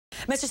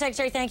Mr.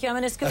 Secretary, thank you. I'm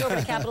going to scoot over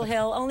to Capitol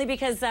Hill only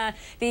because the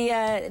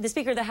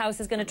Speaker of the House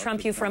is going to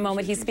trump you for a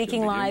moment. He's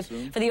speaking live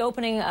for the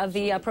opening of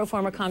the pro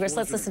forma Congress.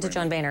 Let's listen to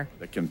John Boehner.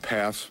 That can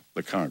pass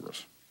the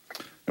Congress.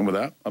 And with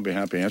that, I'll be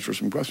happy to answer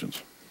some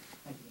questions.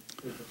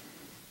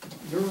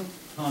 Your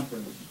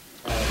conference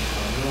will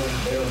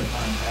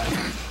time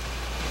passage.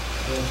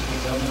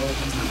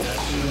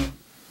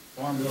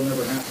 Farm bill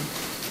never happened.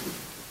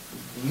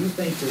 Do you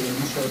think that when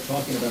you start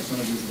talking about some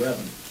of these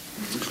revenues,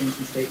 you've seen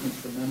some statements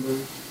from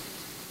members,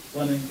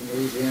 Fleming from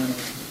Louisiana,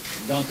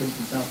 Duncan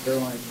from South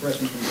Carolina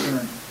expressing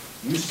concern.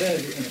 You said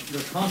in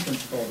your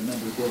conference call to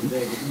members the other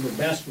day that you were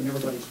best when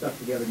everybody stuck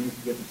together and you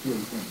could get the two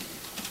of things.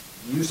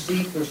 Do you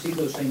foresee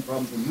those same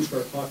problems when you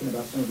start talking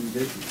about some of these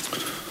issues?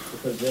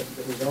 Because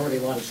there's already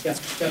a lot of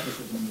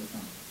skepticism in your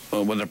conference.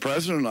 Well, when the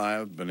President and I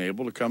have been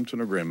able to come to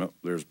an agreement,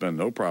 there's been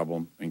no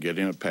problem in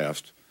getting it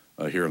passed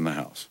here in the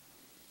House.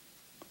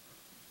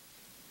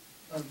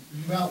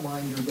 You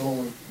outlined your goal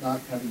of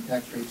not having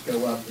tax rates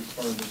go up as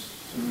part of this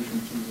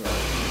solution to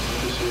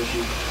this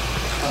issue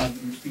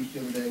in your speech the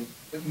other day.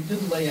 But you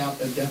didn't lay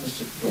out a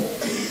deficit goal.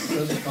 The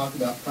President talked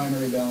about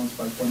primary balance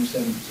by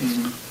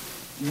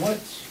 2017. What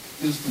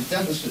is the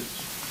deficit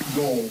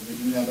goal that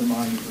you have in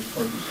mind as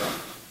part of this?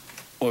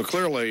 Well,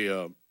 clearly,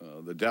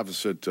 the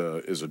deficit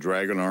is a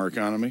drag on our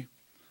economy,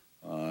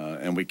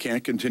 and we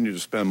can't continue to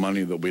spend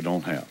money that we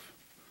don't have.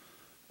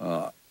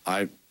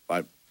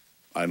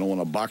 I don't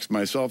want to box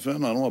myself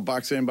in. I don't want to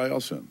box anybody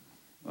else in.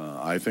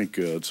 I think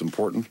it's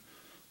important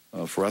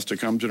for us to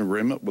come to an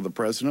agreement with the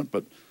President,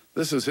 but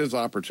this is his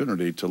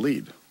opportunity to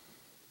lead.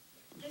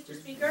 Mr.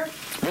 Speaker?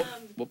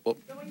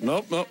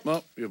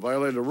 Nope. You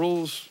violated the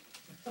rules.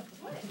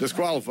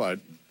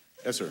 Disqualified.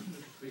 Yes, sir.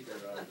 Speaker,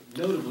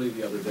 notably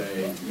the other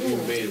day, you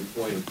made a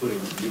point of putting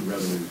new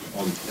revenues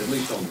on, at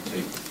least on the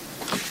table.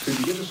 Could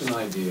you give us an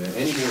idea,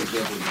 any more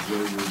examples of where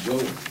you're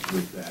going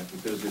with that?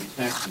 Because if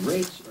tax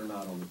rates are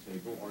not on the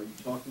table, are you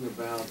talking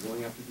about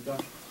going after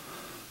deductions?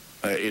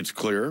 It's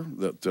clear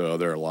that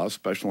there are a lot of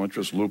special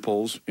interest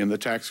loopholes in the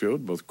tax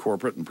code, both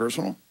corporate and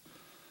personal.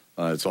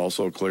 It's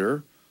also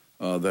clear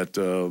that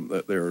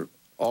there are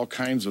all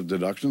kinds of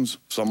deductions,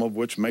 some of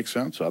which make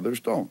sense, others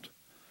don't.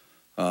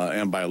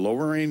 And by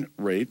lowering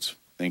rates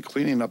and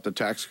cleaning up the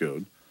tax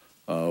code,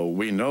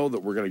 we know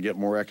that we're going to get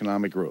more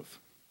economic growth.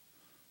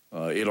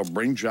 It'll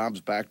bring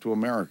jobs back to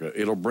America.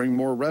 It'll bring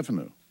more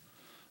revenue.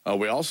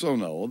 We also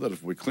know that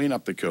if we clean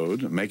up the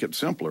code and make it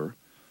simpler,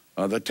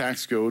 the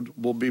tax code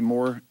will be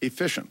more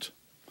efficient.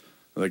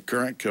 The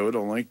current code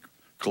only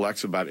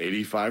collects about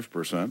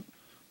 85%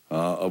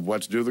 of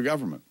what's due the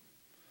government.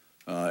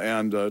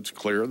 And it's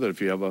clear that if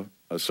you have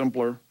a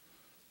simpler,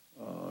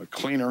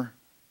 cleaner,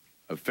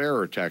 a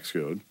fairer tax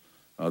code,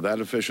 that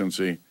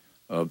efficiency,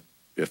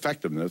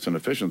 effectiveness and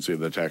efficiency of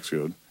the tax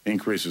code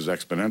increases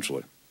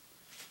exponentially.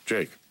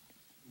 Jake.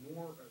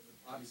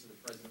 Obviously,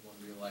 the president won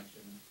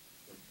re-election.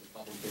 The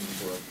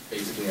Republicans were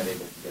basically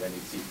unable to get any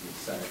seats in the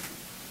Senate.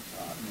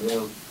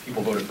 More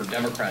people voted for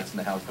Democrats in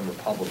the House than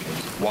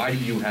Republicans. Why do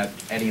you have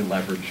any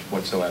leverage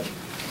whatsoever?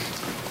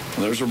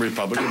 There's a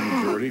Republican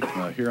majority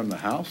here in the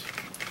House.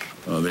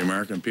 The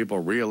American people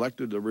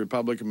re-elected the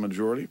Republican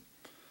majority.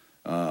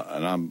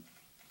 And I'm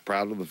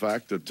proud of the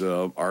fact that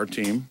our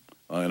team,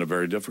 in a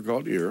very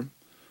difficult year,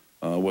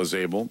 was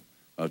able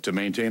to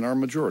maintain our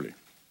majority.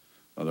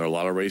 There are a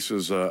lot of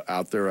races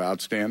out there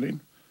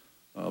outstanding,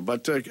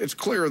 but it's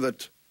clear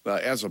that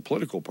as a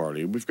political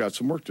party, we've got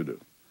some work to do.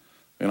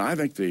 And I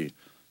think the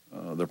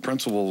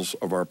principles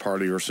of our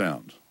party are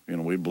sound. You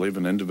know, we believe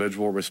in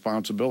individual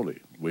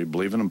responsibility. We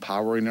believe in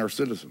empowering our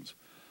citizens.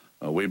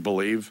 We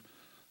believe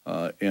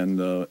in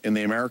the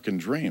American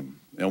dream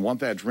and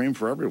want that dream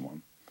for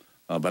everyone.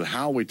 But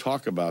how we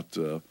talk about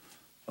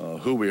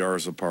who we are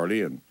as a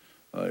party and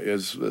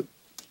is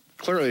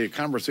clearly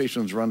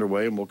conversations are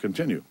underway and will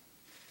continue.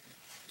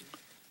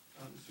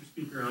 Mr.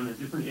 Speaker, on a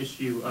different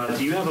issue,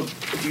 do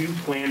you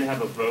plan to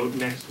have a vote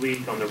next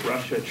week on the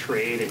Russia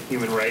trade and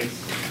human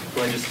rights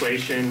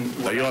legislation?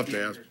 You'll have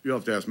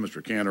to ask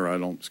Mr. Cantor. I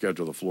don't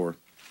schedule the floor.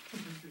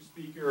 Mr.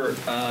 Speaker,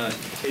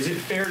 is it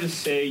fair to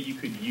say you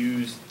could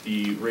use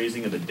the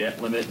raising of the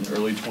debt limit in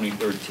early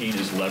 2013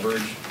 as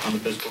leverage on the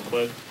fiscal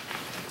cliff?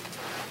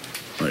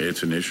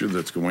 It's an issue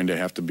that's going to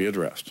have to be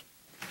addressed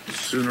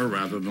sooner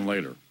rather than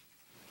later.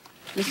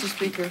 Mr.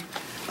 Speaker,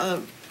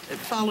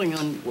 following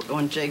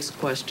on Jake's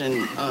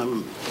question,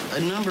 a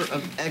number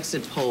of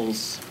exit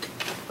polls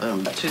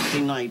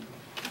Tuesday night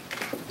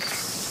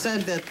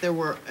said that there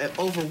were an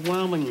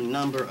overwhelming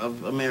number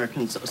of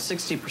Americans,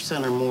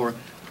 60% or more,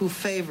 who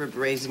favored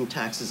raising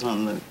taxes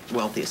on the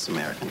wealthiest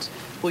Americans.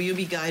 Will you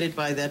be guided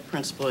by that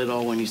principle at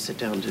all when you sit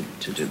down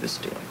to do this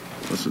deal?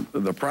 Listen,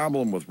 the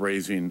problem with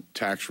raising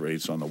tax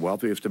rates on the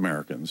wealthiest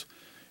Americans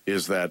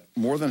is that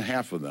more than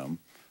half of them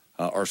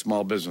are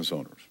small business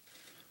owners.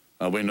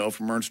 We know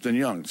from Ernst &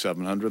 Young,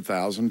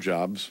 700,000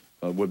 jobs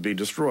would be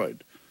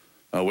destroyed.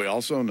 We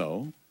also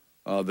know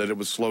that it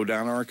would slow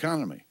down our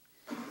economy.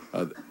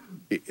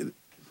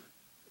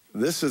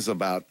 This is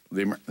about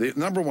the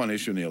number one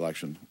issue in the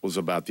election was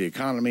about the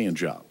economy and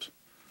jobs.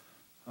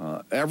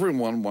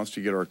 Everyone wants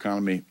to get our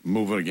economy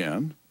moving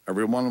again.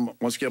 Everyone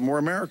wants to get more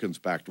Americans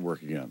back to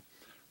work again.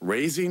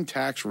 Raising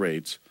tax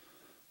rates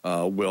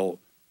will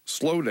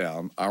slow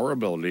down our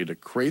ability to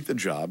create the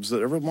jobs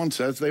that everyone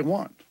says they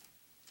want.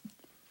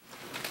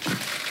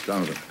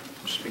 Jonathan.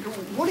 Speaker,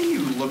 what are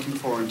you looking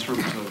for in terms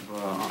of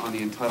on the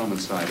entitlement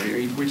side?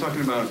 Are we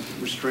talking about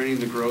restraining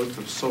the growth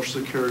of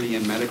Social Security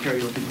and Medicare? Are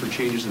you looking for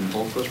changes in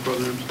both those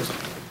programs?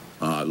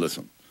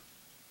 Listen,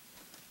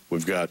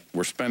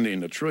 we're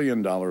spending $1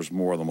 trillion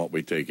more than what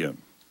we take in.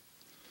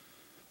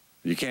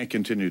 You can't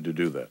continue to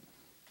do that.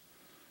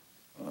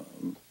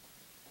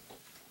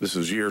 This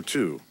is year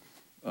 2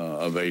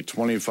 of a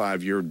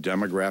 25-year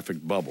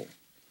demographic bubble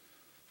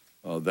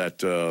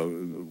that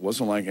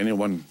wasn't like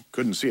anyone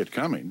couldn't see it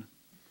coming.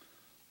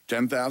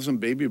 10,000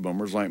 baby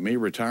boomers like me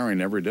retiring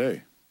every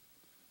day.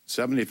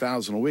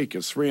 70,000 a week.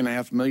 It's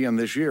 3.5 million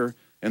this year,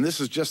 and this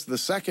is just the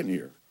second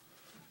year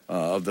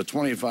of the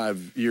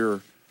 25-year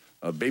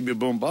baby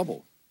boom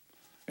bubble.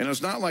 And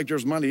it's not like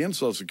there's money in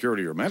Social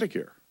Security or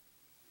Medicare.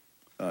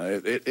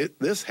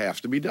 This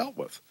has to be dealt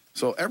with.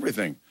 So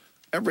everything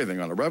on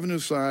the revenue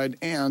side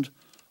and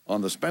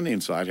on the spending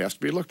side has to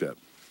be looked at.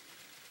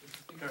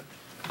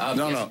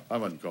 No, I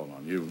wasn't calling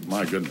on you.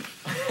 My goodness.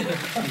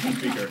 Mr.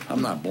 Speaker.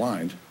 I'm not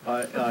blind.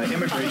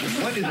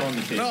 Immigration, what is on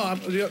the table? No,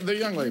 the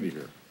young lady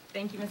here.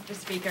 Thank you, Mr.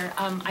 Speaker.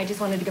 I just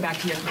wanted to go back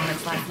to your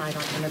comments last night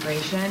on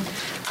immigration.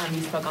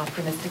 You spoke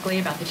optimistically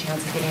about the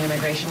chance of getting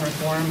immigration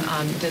reform.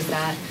 Does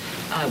that,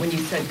 when you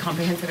said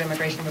comprehensive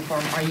immigration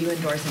reform, are you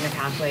endorsing a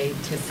pathway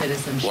to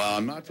citizenship? Well,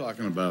 I'm not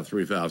talking about a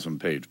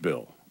 3,000-page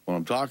bill. What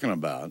I'm talking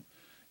about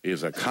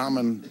is a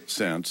common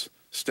sense,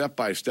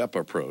 step-by-step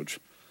approach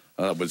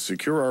that would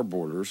secure our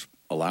borders,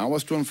 allow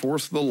us to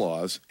enforce the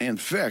laws,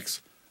 and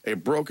fix a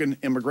broken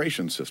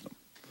immigration system.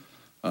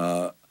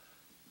 But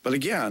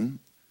again,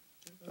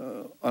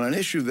 on an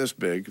issue this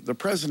big, the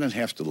president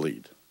has to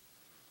lead.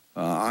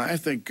 I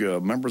think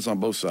members on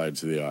both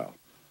sides of the aisle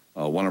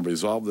want to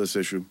resolve this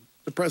issue.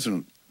 The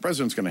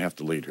president's going to have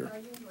to lead here.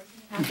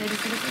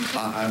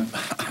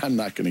 I'm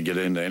not going to get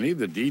into any of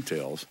the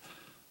details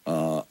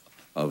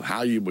of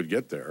how you would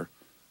get there.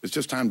 It's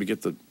just time to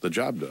get the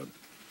job done.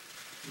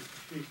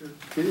 Speaker,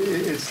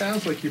 it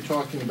sounds like you're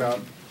talking about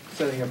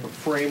setting up a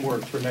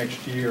framework for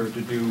next year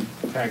to do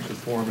tax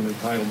reform and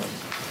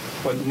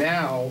entitlements. But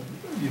now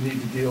you need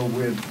to deal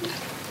with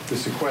the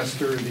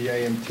sequester, the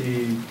AMT,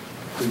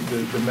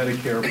 the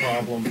Medicare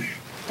problem,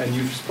 and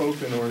you've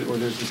spoken, or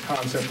there's this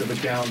concept of a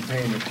down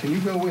payment. Can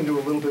you go into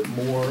a little bit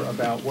more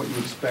about what you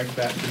expect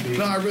that to be?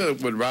 No, I really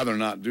would rather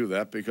not do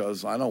that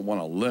because I don't want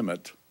to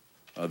limit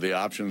the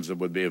options that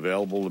would be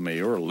available to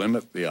me or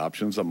limit the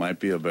options that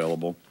might be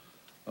available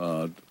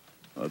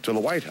to the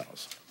White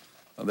House.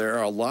 There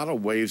are a lot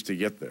of ways to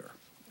get there,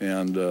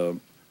 and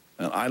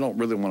I don't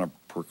really want to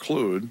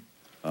preclude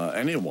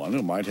anyone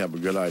who might have a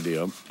good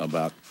idea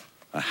about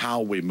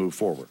how we move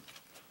forward.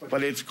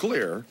 But it's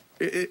clear,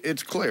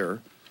 it's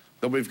clear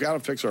that we've got to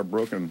fix our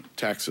broken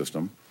tax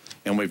system,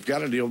 and we've got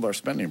to deal with our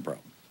spending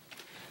problem.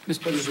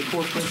 But as a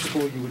core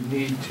principle, you would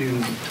need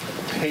to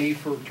pay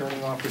for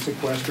turning off the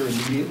sequester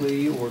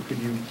immediately, or could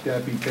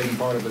that be taken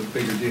part of a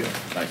bigger deal?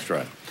 Nice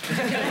try.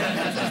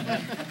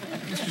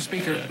 Mr.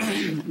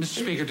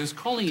 Speaker, does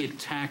calling it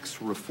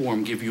tax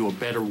reform give you a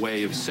better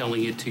way of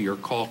selling it to your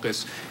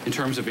caucus in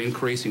terms of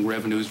increasing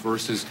revenues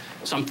versus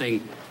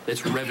something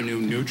that's revenue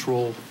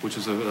neutral, which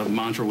is a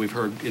mantra we've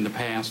heard in the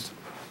past?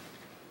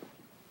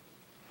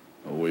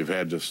 We've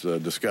had this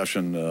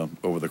discussion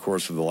over the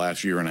course of the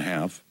last year and a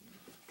half.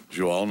 As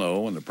you all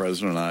know, and the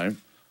President and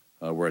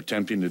I were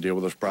attempting to deal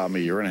with this problem a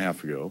year and a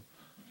half ago,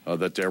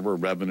 that there were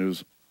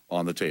revenues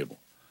on the table.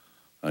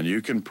 And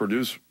you can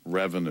produce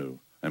revenue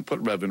and put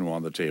revenue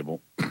on the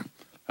table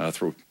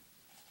through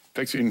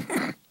fixing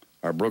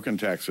our broken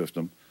tax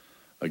system,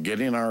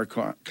 getting our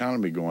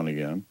economy going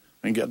again,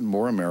 and getting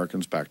more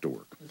Americans back to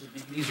work.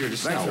 Easier to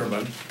sell. Thanks,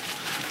 everybody.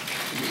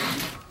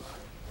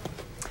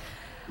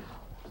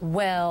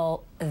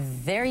 Well,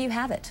 there you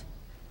have it.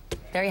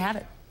 There you have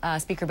it.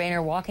 Speaker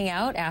Boehner walking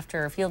out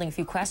after fielding a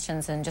few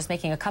questions and just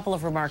making a couple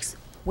of remarks,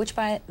 which,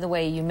 by the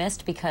way, you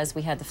missed because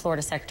we had the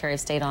Florida Secretary of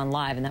State on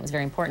live, and that was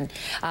very important.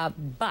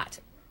 But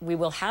we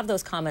will have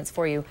those comments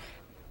for you.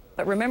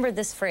 But remember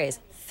this phrase,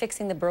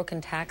 fixing the broken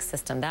tax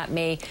system. That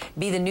may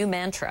be the new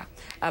mantra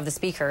of the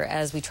Speaker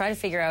as we try to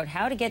figure out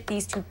how to get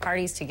these two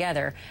parties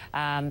together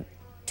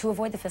to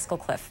avoid the fiscal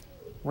cliff.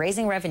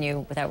 Raising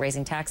revenue without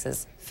raising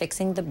taxes,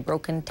 fixing the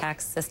broken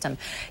tax system.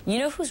 You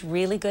know who's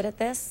really good at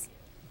this?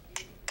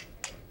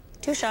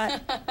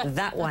 Two-shot,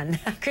 that one,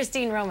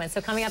 Christine Roman. So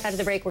coming up after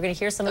the break, we're going to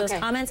hear some of those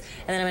comments,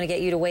 and then I'm going to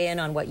get you to weigh in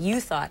on what you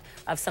thought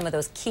of some of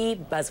those key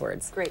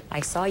buzzwords. Great. I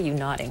saw you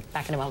nodding.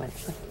 Back in a moment.